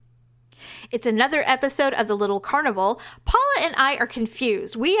It's another episode of The Little Carnival. Paula and I are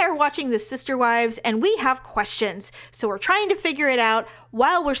confused. We are watching The Sister Wives and we have questions. So we're trying to figure it out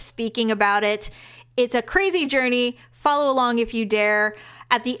while we're speaking about it. It's a crazy journey. Follow along if you dare.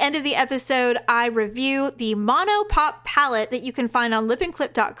 At the end of the episode, I review the Monopop palette that you can find on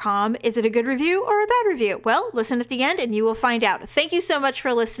lipandclip.com. Is it a good review or a bad review? Well, listen at the end and you will find out. Thank you so much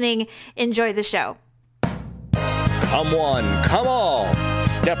for listening. Enjoy the show. Come one, come all.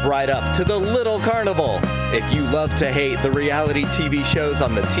 Step right up to the Little Carnival. If you love to hate the reality TV shows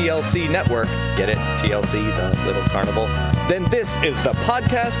on the TLC network, get it? TLC, the Little Carnival? Then this is the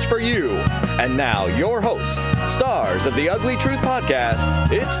podcast for you. And now, your hosts, stars of the Ugly Truth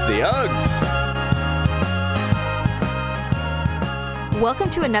podcast, it's the Uggs. Welcome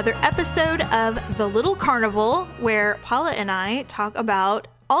to another episode of The Little Carnival, where Paula and I talk about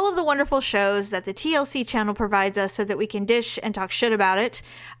all of the wonderful shows that the TLC channel provides us so that we can dish and talk shit about it.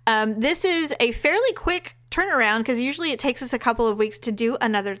 This is a fairly quick turnaround because usually it takes us a couple of weeks to do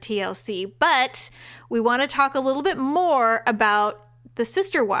another TLC, but we want to talk a little bit more about the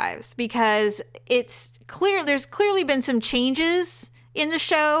Sister Wives because it's clear there's clearly been some changes in the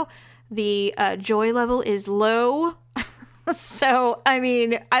show. The joy level is low. So, I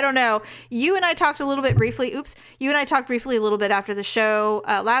mean, I don't know. You and I talked a little bit briefly. You and I talked briefly a little bit after the show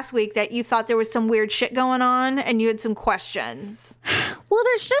last week that you thought there was some weird shit going on and you had some questions. Well,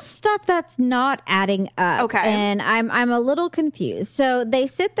 there's just stuff that's not adding up. Okay. And I'm a little confused. So they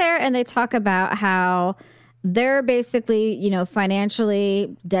sit there and they talk about how they're basically,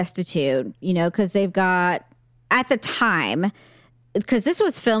 financially destitute, because they've got, at the time, because this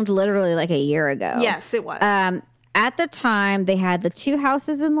was filmed literally like a year ago. Yes, it was. At the time, they had the 2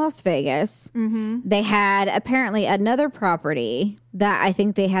 houses in Las Vegas. Mm-hmm. They had apparently another property that I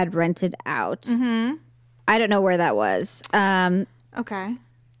think they had rented out. Mm-hmm. I don't know where that was. Okay.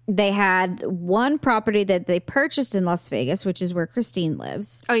 They had one property that they purchased in Las Vegas, which is where Christine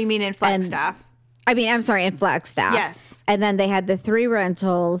lives. Oh, you mean in Flagstaff? I'm sorry, in Flagstaff. Yes. And then they had the 3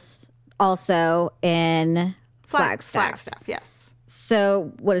 rentals also in Flagstaff. Flagstaff, yes.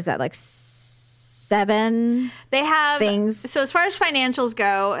 So what is that, like 7 they have things? So as far as financials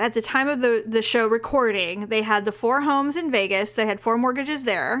go, at the time of the show recording, they had the 4 homes in Vegas. They had 4 mortgages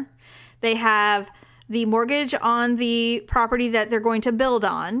there. They have the mortgage on the property that they're going to build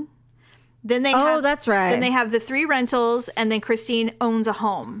on. Then they that's right. Then they have the 3 rentals, and then Christine owns a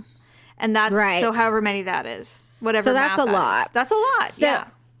home. And that's right. So however many that is. Whatever. So that's a lot. That's a lot. Yeah.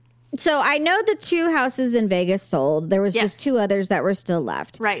 So I know the 2 houses in Vegas sold. There was just 2 others that were still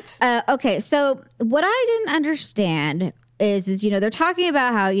left. Right. Okay. So what I didn't understand is they're talking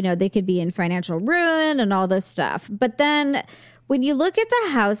about how, they could be in financial ruin and all this stuff. But then when you look at the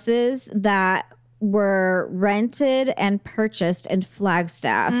houses that were rented and purchased in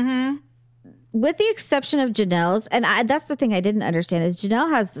Flagstaff, mm-hmm. with the exception of Janelle's, and that's the thing I didn't understand, is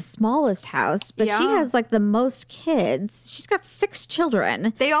Janelle has the smallest house, but she has like the most kids. She's got 6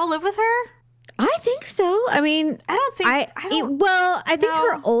 children. They all live with her? I think so. I mean, I think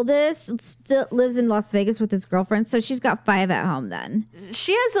her oldest still lives in Las Vegas with his girlfriend, so she's got 5 at home then.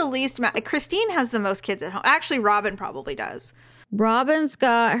 She has the least amount. Christine has the most kids at home. Actually, Robin probably does. Robin's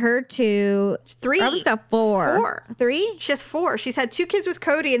got her 2. 3. Robin's got 4. 4. 3? She has 4. She's had 2 kids with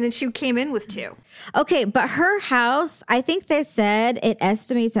Cody, and then she came in with 2. Okay, but her house, I think they said it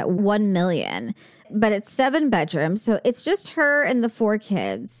estimates at $1 million, but it's 7 bedrooms, so it's just her and the 4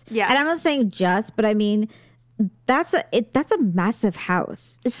 kids. Yeah, and I'm not saying just, but I mean that's a massive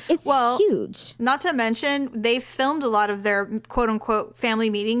house. It's huge. Not to mention, they filmed a lot of their quote unquote family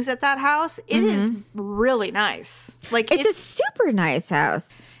meetings at that house. It is really nice. Like it's a super nice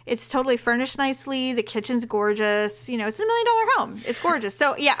house. It's totally furnished nicely. The kitchen's gorgeous. It's $1 million home. It's gorgeous.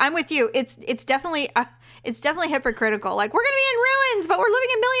 So yeah, I'm with you. It's definitely hypocritical. Like, we're gonna be in ruins, but we're living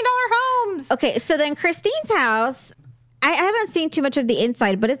in $1 million homes. Okay, so then Christine's house, I haven't seen too much of the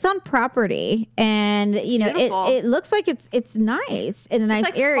inside, but it's on property, and it looks like it's nice in a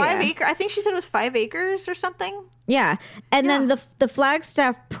nice area. 5 acres. I think she said it was 5 acres or something. Yeah, and then the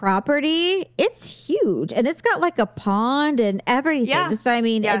Flagstaff property, it's huge, and it's got like a pond and everything. Yeah. So I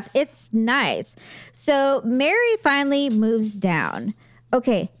mean, it's nice. So Mary finally moves down.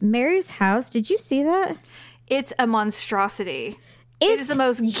 Okay, Mary's house. Did you see that? It's a monstrosity. It is the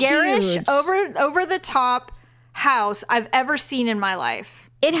most garish, huge. over the top house I've ever seen in my life.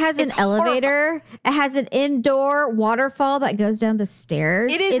 It has an elevator. It has an indoor waterfall that goes down the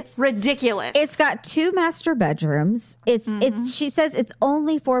stairs. It's ridiculous. It's got 2 master bedrooms. It's she says it's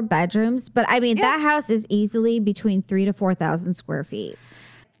only 4 bedrooms, but I mean that house is easily between 3,000 to 4,000 square feet.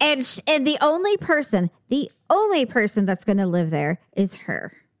 And the only person that's going to live there is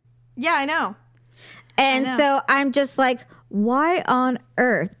her. Yeah, I know. And so I'm just like, why on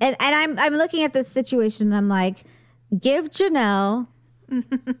earth? And I'm looking at this situation and I'm like, give Janelle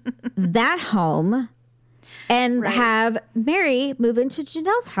that home and have Mary move into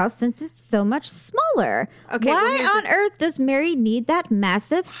Janelle's house since it's so much smaller. Okay, why on earth does Mary need that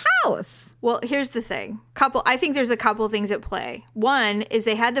massive house? Well, here's the thing. I think there's a couple things at play. One is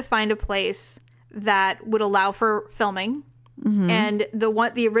they had to find a place that would allow for filming. And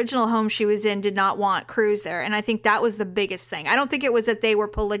the original home she was in did not want crews there. And I think that was the biggest thing. I don't think it was that they were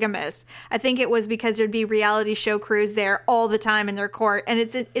polygamous. I think it was because there'd be reality show crews there all the time in their court. And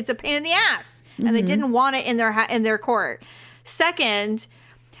it's a pain in the ass. And they didn't want it in their court. Second,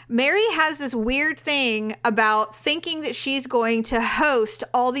 Mary has this weird thing about thinking that she's going to host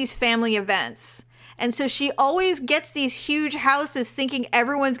all these family events. And so she always gets these huge houses thinking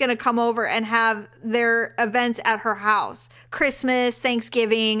everyone's going to come over and have their events at her house. Christmas,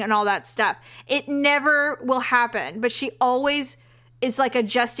 Thanksgiving, and all that stuff. It never will happen, but she always is like a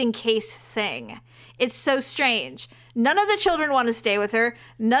just in case thing. It's so strange. None of the children want to stay with her.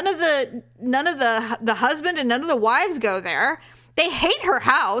 None of the husband and none of the wives go there. They hate her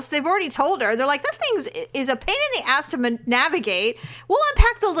house. They've already told her. They're like, that thing is a pain in the ass to navigate. We'll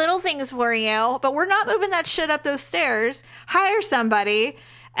unpack the little things for you, but we're not moving that shit up those stairs. Hire somebody.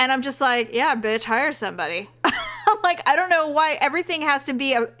 And I'm just like, yeah, bitch, hire somebody. I'm like, I don't know why everything has to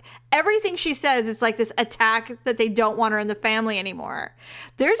be everything she says. It's like this attack that they don't want her in the family anymore.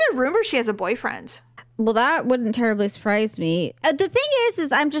 There's a rumor she has a boyfriend. Well, that wouldn't terribly surprise me. The thing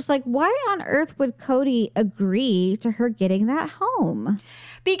is I'm just like, why on earth would Cody agree to her getting that home?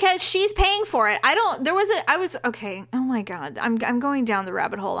 Because she's paying for it. Okay. Oh my God. I'm going down the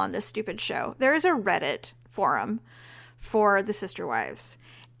rabbit hole on this stupid show. There is a Reddit forum for the Sister Wives.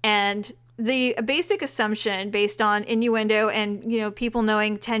 And the basic assumption based on innuendo and, people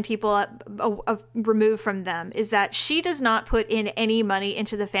knowing 10 people removed from them is that she does not put in any money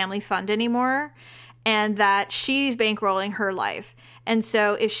into the family fund anymore. And that she's bankrolling her life. And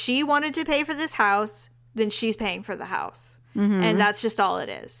so if she wanted to pay for this house, then she's paying for the house. And that's just all it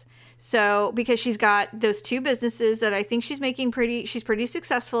is. So because she's got those two businesses that I think she's pretty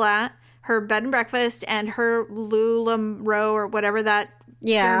successful at, her bed and breakfast and her LuLaRoe or whatever that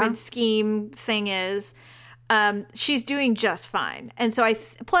pyramid scheme thing is, she's doing just fine. And so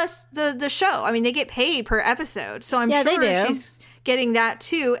plus the show, I mean, they get paid per episode. So I'm sure she's getting that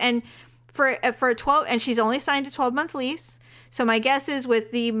too. And for 12, and she's only signed a 12-month lease. So my guess is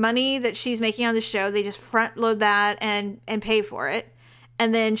with the money that she's making on the show, they just front load that and pay for it.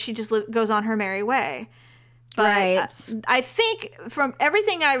 And then she just goes on her merry way. But right. I think from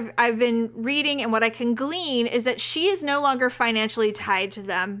everything I've been reading and what I can glean is that she is no longer financially tied to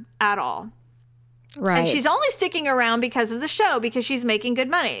them at all. Right. And she's only sticking around because of the show, because she's making good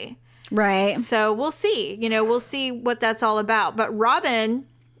money. Right. So we'll see. We'll see what that's all about. But Robin...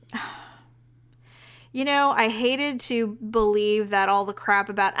 I hated to believe that all the crap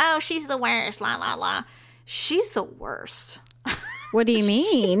about, oh, she's the worst, la, la, la. She's the worst. What do you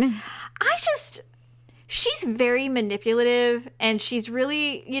mean? She's very manipulative, and she's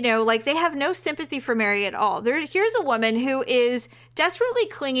really, they have no sympathy for Mary at all. Here's a woman who is desperately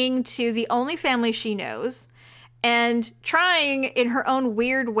clinging to the only family she knows and trying in her own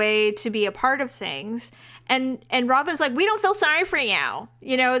weird way to be a part of things. And Robin's like, we don't feel sorry for you.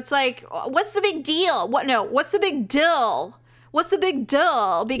 It's like, what's the big deal? What's the big deal? What's the big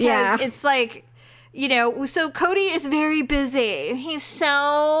deal? Because it's like, so Cody is very busy. He's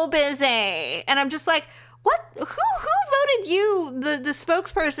so busy. And I'm just like, what? Who voted you the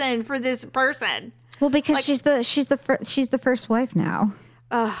spokesperson for this person? Well, because she's the first wife now.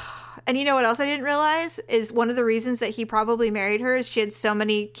 And you know what else I didn't realize is one of the reasons that he probably married her is she had so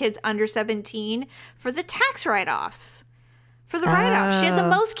many kids under 17 for the tax write-offs. For the write-offs. She had the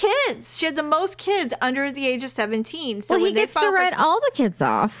most kids. She had the most kids under the age of 17. So he gets to write all the kids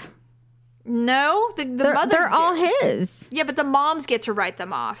off. No, the mothers they're all his. Yeah, but the moms get to write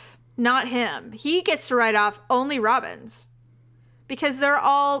them off, not him. He gets to write off only Robin's. Because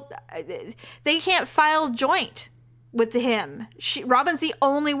they can't file joint with him. Robin's the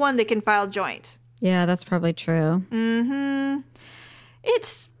only one that can file joint. Yeah, that's probably true.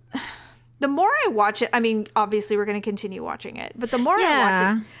 It's the more I watch it, I mean, obviously we're going to continue watching it, but the more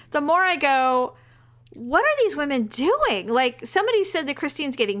I watch it, the more I go, what are these women doing? Like, somebody said that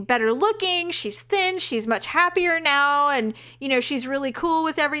Christine's getting better looking. She's thin. She's much happier now. And, she's really cool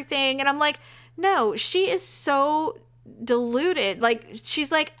with everything. And I'm like, no, she is so deluded. Like,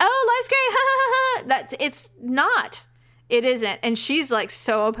 she's like, oh, life's great. It's not. It isn't. And she's like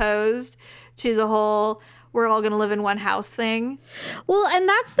so opposed to the whole, we're all going to live in one house thing. Well, and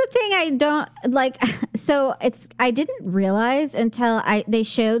that's the thing I don't like. So I didn't realize until they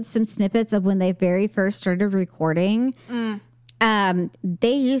showed some snippets of when they very first started recording.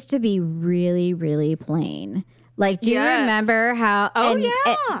 They used to be really, really plain. Like, do you remember how?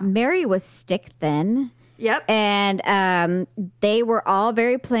 Mary was stick thin. Yep. And they were all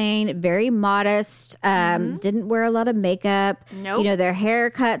very plain, very modest, didn't wear a lot of makeup. Nope. You know, their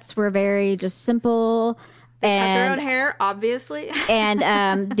haircuts were very just simple. Cut their own hair, obviously.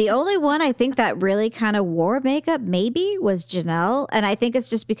 And the only one I think that really kind of wore makeup maybe was Janelle. And I think it's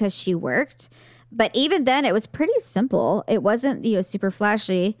just because she worked. But even then, it was pretty simple. It wasn't, super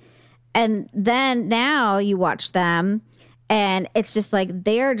flashy. And then now you watch them and it's just like,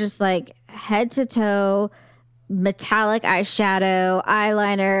 they're just like head to toe, metallic eyeshadow,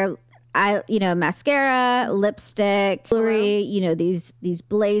 eyeliner, mascara, lipstick, jewelry, these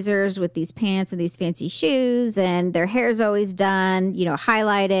blazers with these pants and these fancy shoes, and their hair's always done,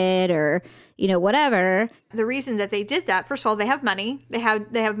 highlighted or, whatever. The reason that they did that, first of all, they have money. They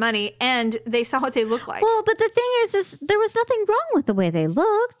have money, and they saw what they look like. Well, but the thing is there was nothing wrong with the way they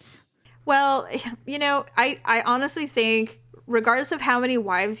looked. Well, I honestly think regardless of how many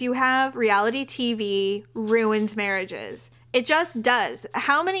wives you have, reality TV ruins marriages. It just does.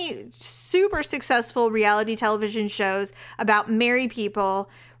 How many super successful reality television shows about married people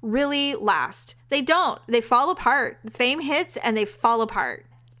really last? They don't. They fall apart. Fame hits and they fall apart.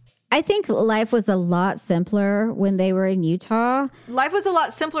 I think life was a lot simpler when they were in Utah. Life was a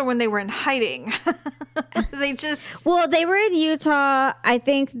lot simpler when they were in hiding. Well, they were in Utah. I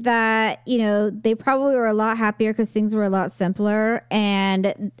think that, they probably were a lot happier because things were a lot simpler.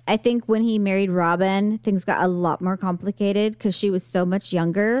 And I think when he married Robin, things got a lot more complicated because she was so much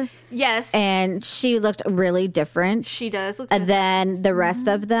younger. Yes. And she looked really different. She does look different than the rest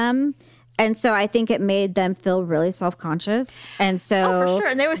of them. And so I think it made them feel really self-conscious. And so... Oh, for sure.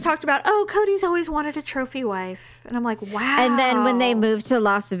 And they always talked about, Cody's always wanted a trophy wife. And I'm like, wow. And then when they moved to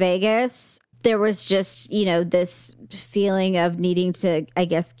Las Vegas, there was just, this feeling of needing to, I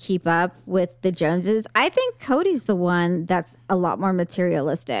guess, keep up with the Joneses. I think Cody's the one that's a lot more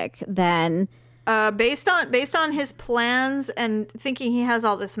materialistic than... Based on his plans and thinking he has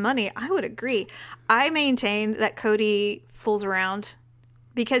all this money, I would agree. I maintain that Cody fools around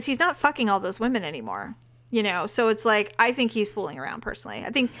because he's not fucking all those women anymore. So it's like, I think he's fooling around personally. I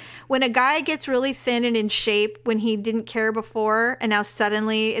think when a guy gets really thin and in shape when he didn't care before and now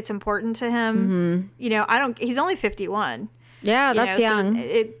suddenly it's important to him, he's only 51. Yeah, that's young.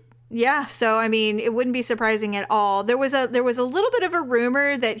 So I mean, it wouldn't be surprising at all. There was a little bit of a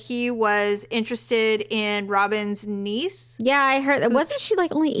rumor that he was interested in Robin's niece. Yeah, I heard. Wasn't she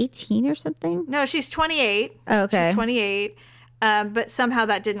like only 18 or something? No, she's 28. Oh, okay. She's 28. But somehow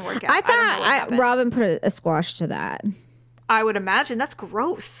that didn't work out. I thought Robin put a squash to that. I would imagine. That's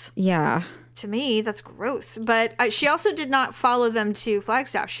gross. Yeah. To me, that's gross. But she also did not follow them to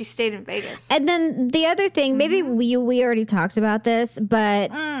Flagstaff. She stayed in Vegas. And then the other thing, maybe we already talked about this,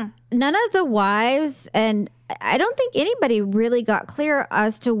 but none of the wives, and I don't think anybody really got clear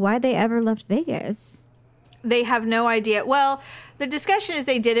as to why they ever left Vegas. They have no idea. Well, the discussion is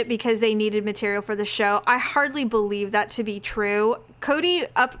they did it because they needed material for the show. I hardly believe that to be true. Cody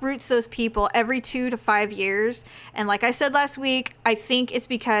uproots those people every 2 to 5 years. And like I said last week, I think it's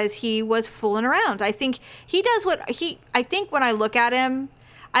because he was fooling around. I think he does I think when I look at him,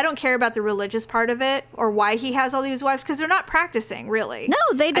 I don't care about the religious part of it or why he has all these wives because they're not practicing, really.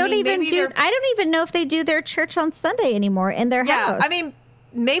 No, they don't I don't even know if they do their church on Sunday anymore in their house. I mean,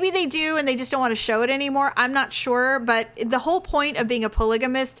 maybe they do and they just don't want to show it anymore. I'm not sure. But the whole point of being a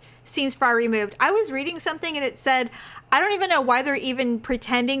polygamist seems far removed. I was reading something and it said, I don't even know why they're even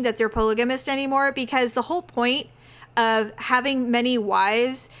pretending that they're polygamist anymore, because the whole point of having many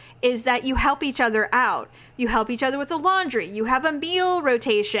wives is that you help each other out. You help each other with the laundry. You have a meal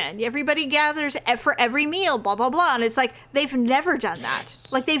rotation. Everybody gathers for every meal, blah, blah, blah. And it's like, they've never done that.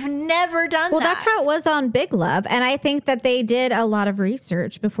 Like, they've never done that. Well, that's how it was on Big Love. And I think that they did a lot of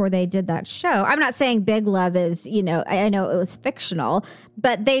research before they did that show. I'm not saying Big Love is, I know it was fictional,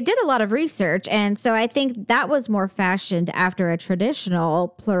 but they did a lot of research. And so I think that was more fashioned after a traditional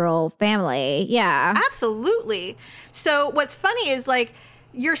plural family. Yeah. Absolutely. So what's funny is like,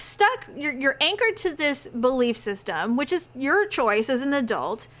 you're stuck, you're anchored to this belief system, which is your choice as an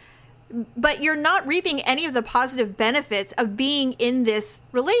adult, but you're not reaping any of the positive benefits of being in this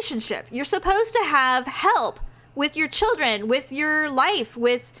relationship. You're supposed to have help with your children, with your life,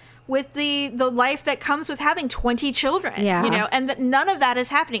 with with the life that comes with having 20 children, Yeah. you know, and that none of that is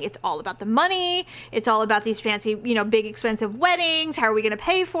happening. It's all about the money. It's all about these fancy, you know, big expensive weddings. How are we going to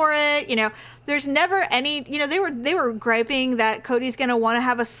pay for it? You know, there's never any, you know, they were griping that Cody's going to want to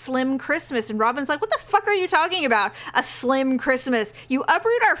have a slim Christmas. And Robin's like, what the fuck are you talking about? A slim Christmas? You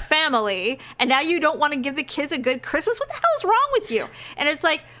uproot our family and now you don't want to give the kids a good Christmas? What the hell is wrong with you? And it's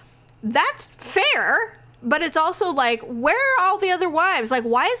like, that's fair. But it's also like, where are all the other wives? Like,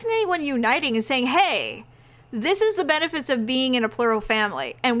 why isn't anyone uniting and saying, hey, this is the benefits of being in a plural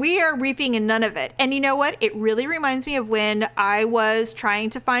family, and we are reaping in none of it. And you know what? It really reminds me of when I was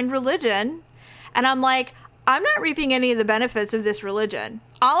trying to find religion, and I'm like, I'm not reaping any of the benefits of this religion.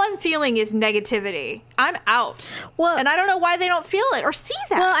 All I'm feeling is negativity. I'm out. Well, and I don't know why they don't feel it or see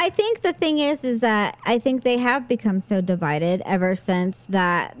that. Well, I think the thing is that I think they have become so divided ever since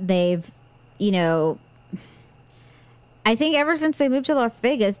that they've, you know, I think ever since they moved to Las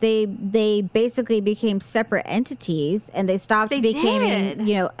Vegas, they basically became separate entities, and they stopped becoming,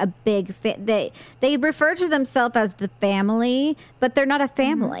 you know, a big they refer to themselves as the family, but they're not a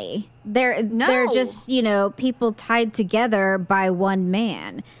family. They're just, you know, people tied together by one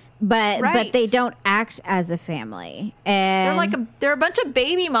man. But they don't act as a family, and they're a bunch of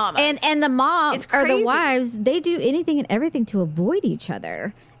baby mamas, and the moms or the wives, they do anything and everything to avoid each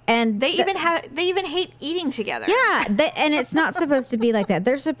other. And they even hate eating together. Yeah, and it's not supposed to be like that.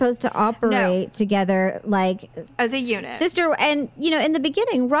 They're supposed to operate together like as a unit. Sister, and you know, in the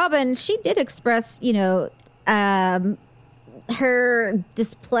beginning, Robin, she did express, you know, her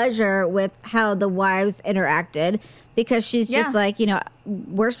displeasure with how the wives interacted, because she's just like, you know,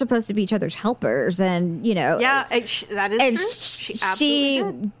 we're supposed to be each other's helpers, and you know, that is true. She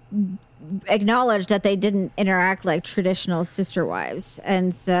absolutely did. Acknowledged that they didn't interact like traditional sister wives.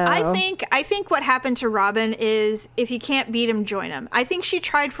 And so I think what happened to Robin is, if you can't beat him, join him. I think she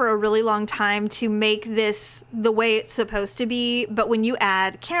tried for a really long time to make this the way it's supposed to be, but when you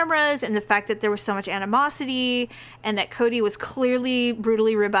add cameras and the fact that there was so much animosity and that Cody was clearly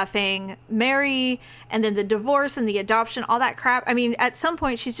brutally rebuffing Mary, and then the divorce and the adoption, all that crap, I mean, at some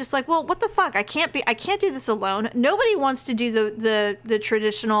point she's just like, well, what the fuck? I can't do this alone. Nobody wants to do the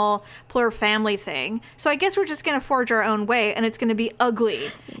traditional plural family thing. So I guess we're just going to forge our own way, and it's going to be ugly.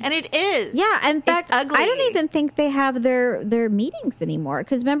 And it is. Yeah, in fact, ugly. I don't even think they have their meetings anymore,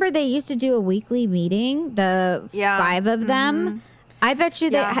 because remember they used to do a weekly meeting, the 5 of them. I bet you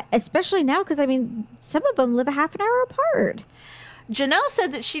that, especially now, because I mean, some of them live a half an hour apart. Janelle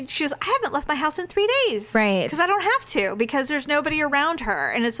said that she was, I haven't left my house in 3 days. Right. Because I don't have to, because there's nobody around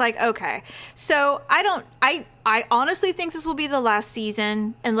her. And it's like, okay. So I honestly think this will be the last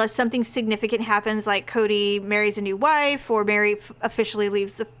season, unless something significant happens, like Cody marries a new wife, or Mary officially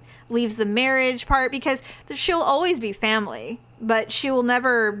leaves the marriage part, because she'll always be family, but she will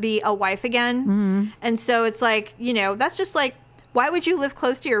never be a wife again. Mm-hmm. And so it's like, you know, that's just like, why would you live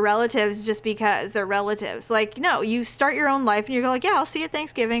close to your relatives just because they're relatives? Like, no, you start your own life and you're like, yeah, I'll see you at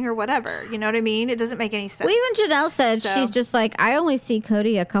Thanksgiving or whatever. You know what I mean? It doesn't make any sense. Well, even Janelle said she's just like, I only see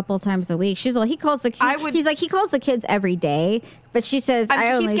Cody a couple times a week. She's like, he calls the kids every day, but she says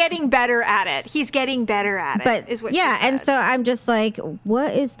he's getting better at it. He's getting better at it. Is what she said. And so I'm just like,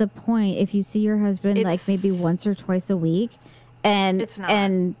 what is the point if you see your husband like maybe once or twice a week, and it's not.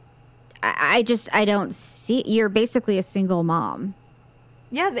 And I don't see, you're basically a single mom.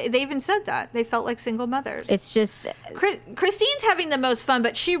 Yeah, they even said that. They felt like single mothers. It's just... Christine's having the most fun,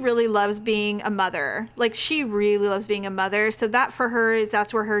 but she really loves being a mother. Like, she really loves being a mother. So that for her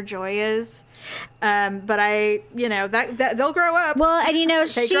that's where her joy is. But that they'll grow up. Well, and you know,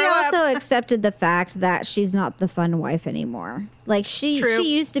 she also accepted the fact that she's not the fun wife anymore. Like, she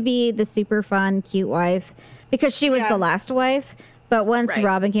used to be the super fun, cute wife because she was the last wife. But once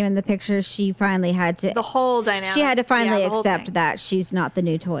Robin came in the picture, she finally had to... The whole dynamic. She had to finally accept that she's not the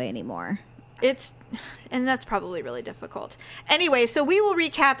new toy anymore. And that's probably really difficult. Anyway, so we will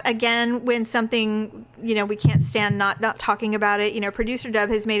recap again when something, you know, we can't stand not talking about it. You know, producer Deb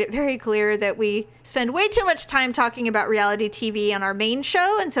has made it very clear that we spend way too much time talking about reality TV on our main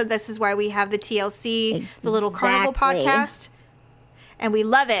show. And so this is why we have the TLC, the Little Carnival podcast. And we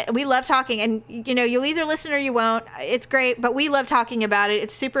love it. We love talking. And, you know, you'll either listen or you won't. It's great, but we love talking about it.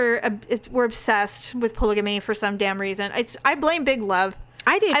 It's super, we're obsessed with polygamy for some damn reason. I blame Big Love.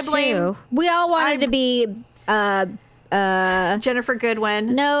 I do too. We all wanted to be Jennifer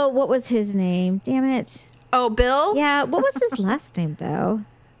Goodwin. No, what was his name? Damn it. Oh, Bill? Yeah, what was his last name, though?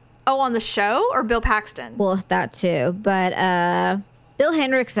 Oh, on the show? Or Bill Paxton? Well, that too. But Bill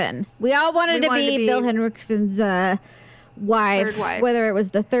Henriksen. We all wanted to be Bill Henriksen's... wife, whether it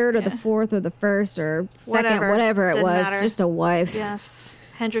was the third or the fourth or the first or second, whatever it was, just a wife. Yes.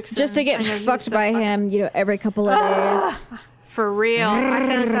 Hendrickson. Just to get fucked by him, every couple of days. For real. I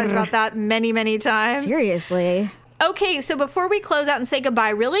fantasized about that many, many times. Seriously. Okay, so before we close out and say goodbye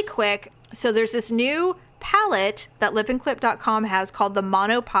really quick, so there's this new palette that lipandclip.com has called the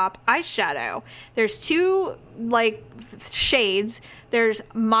Mono Pop eyeshadow. There's 2 shades. There's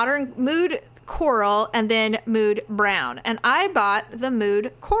Modern Mood Coral and then Mood Brown. And I bought the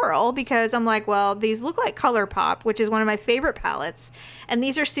Mood Coral because I'm like, well, these look like ColourPop, which is one of my favorite palettes. And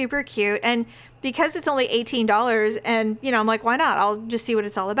these are super cute. And because it's only $18 and, I'm like, why not? I'll just see what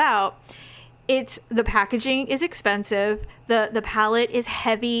it's all about. The packaging is expensive. The palette is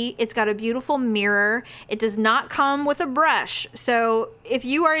heavy. It's got a beautiful mirror. It does not come with a brush. So if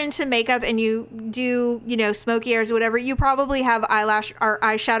you are into makeup and you do, smoky airs or whatever, you probably have eyelash or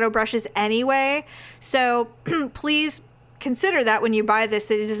eyeshadow brushes anyway. So please consider that when you buy this,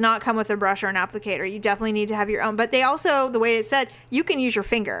 that it does not come with a brush or an applicator. You definitely need to have your own. But they also, the way it said, you can use your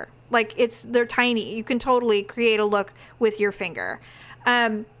finger. They're tiny. You can totally create a look with your finger.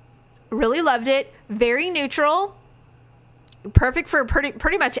 Really loved it. Very neutral. Perfect for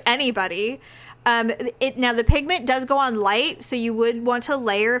pretty much anybody. Now the pigment does go on light, so you would want to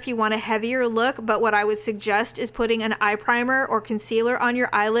layer if you want a heavier look, but what I would suggest is putting an eye primer or concealer on your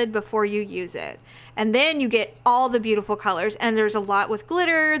eyelid before you use it. And then you get all the beautiful colors. And there's a lot with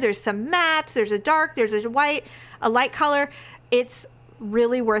glitter. There's some mattes. There's a dark. There's a white, a light color. It's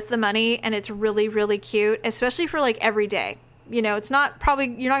really worth the money, and it's really, really cute, especially for every day. It's not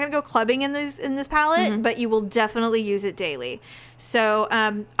you're not going to go clubbing in this palette, but you will definitely use it daily. So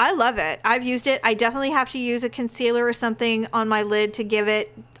I love it. I've used it. I definitely have to use a concealer or something on my lid to give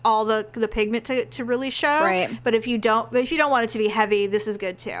it all the pigment to really show. Right. But if you don't want it to be heavy, this is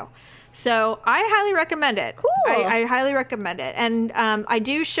good too. So I highly recommend it. Cool. I highly recommend it. And I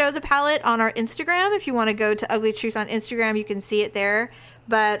do show the palette on our Instagram. If you want to go to Ugly Truth on Instagram, you can see it there.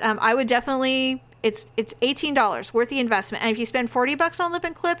 But I would definitely... It's $18 worth the investment. And if you spend $40 on Lip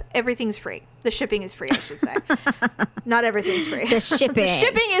and Clip, everything's free. The shipping is free, I should say. Not everything's free. The shipping. The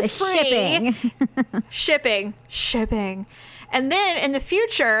shipping is free. Shipping. And then in the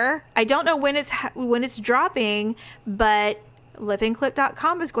future, I don't know when it's dropping, but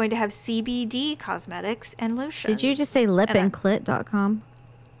lipandclip.com is going to have CBD cosmetics and lotions. Did you just say lipandclip.com?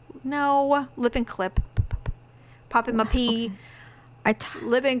 No, Lip and Clip. Popping my pee.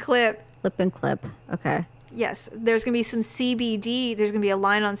 Lip and Clip. Lip and Clip. Okay. Yes, there's going to be some CBD. There's going to be a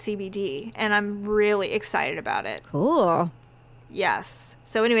line on CBD, and I'm really excited about it. Cool. Yes.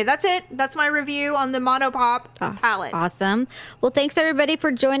 So anyway, that's it. That's my review on the Monopop palette. Awesome. Well, thanks everybody for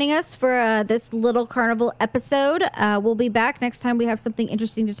joining us for this little carnival episode. We'll be back next time we have something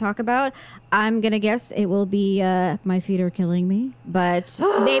interesting to talk about. I'm going to guess it will be My Feet Are Killing Me, but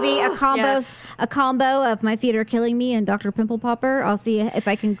maybe a combo of My Feet Are Killing Me and Dr. Pimple Popper. I'll see if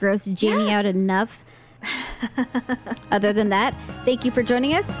I can gross Jamie out enough. Other than that, thank you for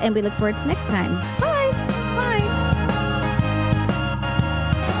joining us, and we look forward to next time. Bye.